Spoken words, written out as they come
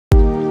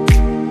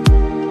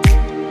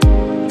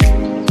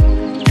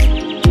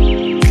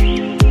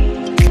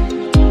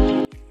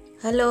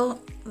Hello,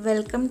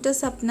 welcome to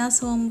Sapna's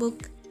home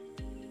book.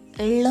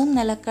 എള്ളും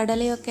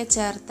നിലക്കടലയൊക്കെ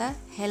ചേർത്ത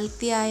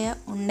ഹെൽത്തിയായ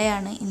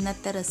ഉണ്ടയാണ്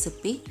ഇന്നത്തെ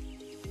റെസിപ്പി.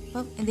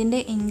 അപ്പം ഇതിൻ്റെ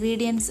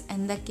ഇൻഗ്രീഡിയൻസ്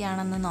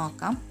എന്തൊക്കെയാണെന്ന്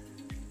നോക്കാം.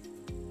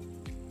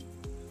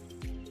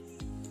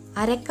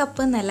 1/2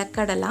 കപ്പ്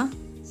നിലക്കടല,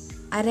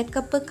 1/2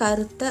 കപ്പ്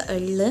കറുത്ത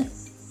എള്ള്,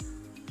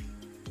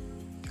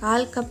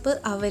 1/4 കപ്പ്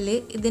അവല്,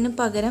 ഇതിന്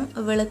പകരം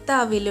വെളുത്ത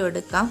അവിലും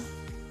എടുക്കാം,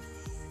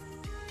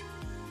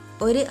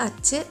 1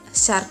 അച്ച്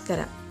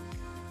ശർക്കര.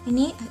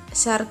 ഇനി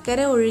ശർക്കര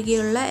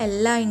ഒഴികെയുള്ള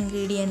എല്ലാ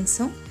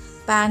ഇൻഗ്രീഡിയൻസും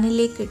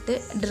പാനിലേക്കിട്ട്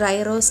ഡ്രൈ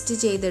റോസ്റ്റ്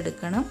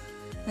ചെയ്തെടുക്കണം.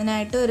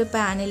 അതിനായിട്ട് ഒരു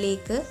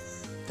പാനിലേക്ക്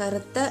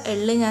കറുത്ത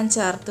എള്ള് ഞാൻ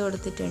ചേർത്ത്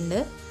കൊടുത്തിട്ടുണ്ട്.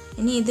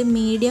 ഇനി ഇത്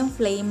മീഡിയം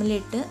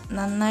ഫ്ലെയിമിലിട്ട്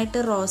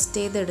നന്നായിട്ട്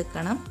റോസ്റ്റ്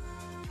ചെയ്തെടുക്കണം.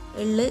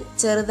 എള്ള്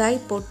ചെറുതായി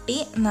പൊട്ടി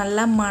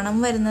നല്ല മണം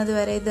വരുന്നത്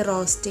വരെ ഇത്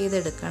റോസ്റ്റ്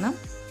ചെയ്തെടുക്കണം.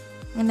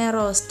 ഇങ്ങനെ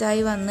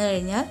റോസ്റ്റായി വന്നു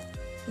കഴിഞ്ഞാൽ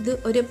ഇത്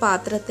ഒരു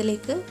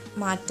പാത്രത്തിലേക്ക്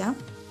മാറ്റാം.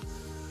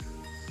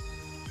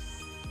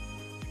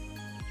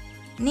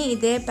 ഇനി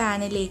ഇതേ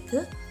പാനിലേക്ക്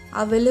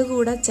അവല്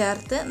കൂടെ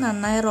ചേർത്ത്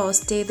നന്നായി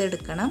റോസ്റ്റ്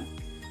ചെയ്തെടുക്കണം.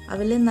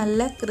 അവല്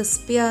നല്ല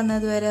ക്രിസ്പി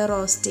ആകുന്നത് വരെ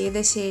റോസ്റ്റ്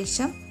ചെയ്ത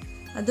ശേഷം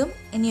അതും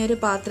ഇനി ഒരു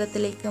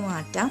പാത്രത്തിലേക്ക്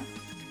മാറ്റാം.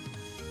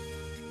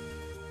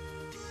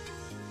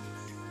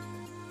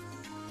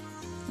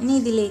 ഇനി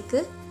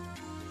ഇതിലേക്ക്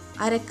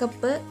 1/2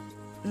 കപ്പ്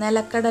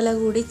നിലക്കടല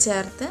കൂടി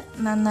ചേർത്ത്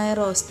നന്നായി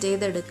റോസ്റ്റ്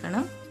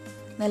ചെയ്തെടുക്കണം.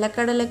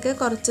 നിലക്കടലയ്ക്ക്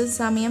കുറച്ച്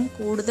സമയം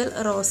കൂടുതൽ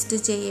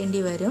റോസ്റ്റ്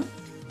ചെയ്യേണ്ടി വരും.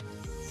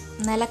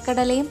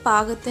 നിലക്കടലയും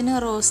പാകത്തിന്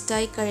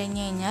റോസ്റ്റായി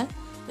കഴിഞ്ഞ് കഴിഞ്ഞാൽ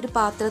ഒരു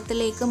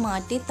പാത്രത്തിലേക്ക്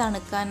മാറ്റി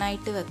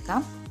തണുക്കാനായിട്ട്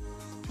വെക്കാം.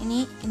 ഇനി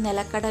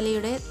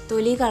നിലക്കടലയുടെ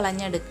തൊലി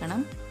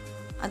കളഞ്ഞെടുക്കണം.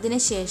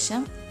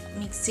 അതിനുശേഷം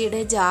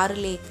മിക്സിയുടെ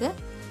ജാറിലേക്ക്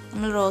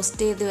നമ്മൾ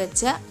റോസ്റ്റ് ചെയ്ത്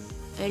വെച്ച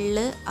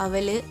എള്ള്,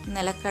 അവല്,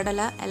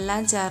 നിലക്കടല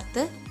എല്ലാം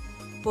ചേർത്ത്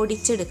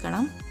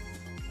പൊടിച്ചെടുക്കണം.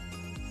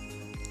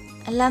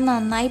 എല്ലാം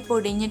നന്നായി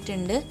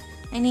പൊടിഞ്ഞിട്ടുണ്ട്.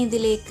 ഇനി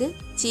ഇതിലേക്ക്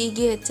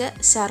ചീകി വെച്ച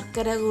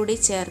ശർക്കര കൂടി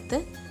ചേർത്ത്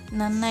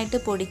നന്നായിട്ട്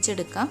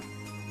പൊടിച്ചെടുക്കാം.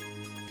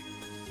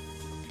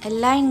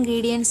 എല്ലാ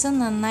ഇൻഗ്രീഡിയൻസും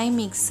നന്നായി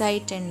മിക്സ്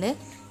ആയിട്ടുണ്ട്.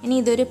 ഇനി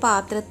ഇതൊരു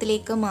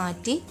പാത്രത്തിലേക്ക്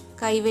മാറ്റി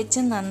കൈവച്ച്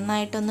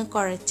നന്നായിട്ടൊന്ന്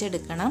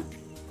കുഴച്ചെടുക്കണം.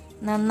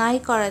 നന്നായി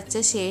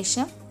കുഴച്ച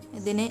ശേഷം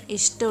ഇതിന്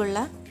ഇഷ്ടമുള്ള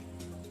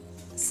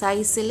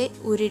സൈസിൽ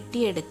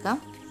ഉരുട്ടിയെടുക്കാം.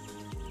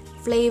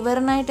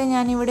 ഫ്ലേവറിനായിട്ട്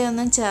ഞാനിവിടെ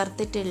ഒന്നും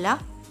ചേർത്തിട്ടില്ല.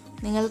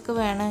 നിങ്ങൾക്ക്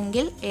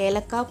വേണമെങ്കിൽ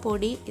ഏലക്ക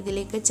പൊടി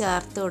ഇതിലേക്ക്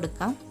ചേർത്ത്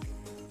കൊടുക്കാം.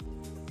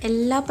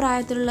 എല്ലാ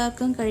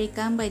പ്രായത്തിലുള്ളവർക്കും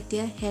കഴിക്കാൻ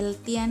പറ്റിയ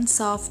ഹെൽത്തി ആൻഡ്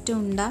സോഫ്റ്റ്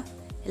ഉണ്ട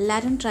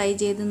എല്ലാവരും ട്രൈ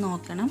ചെയ്ത്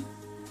നോക്കണം.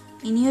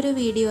 ഇനിയൊരു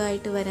വീഡിയോ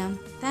ആയിട്ട് വരാം.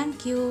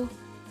 Thank you.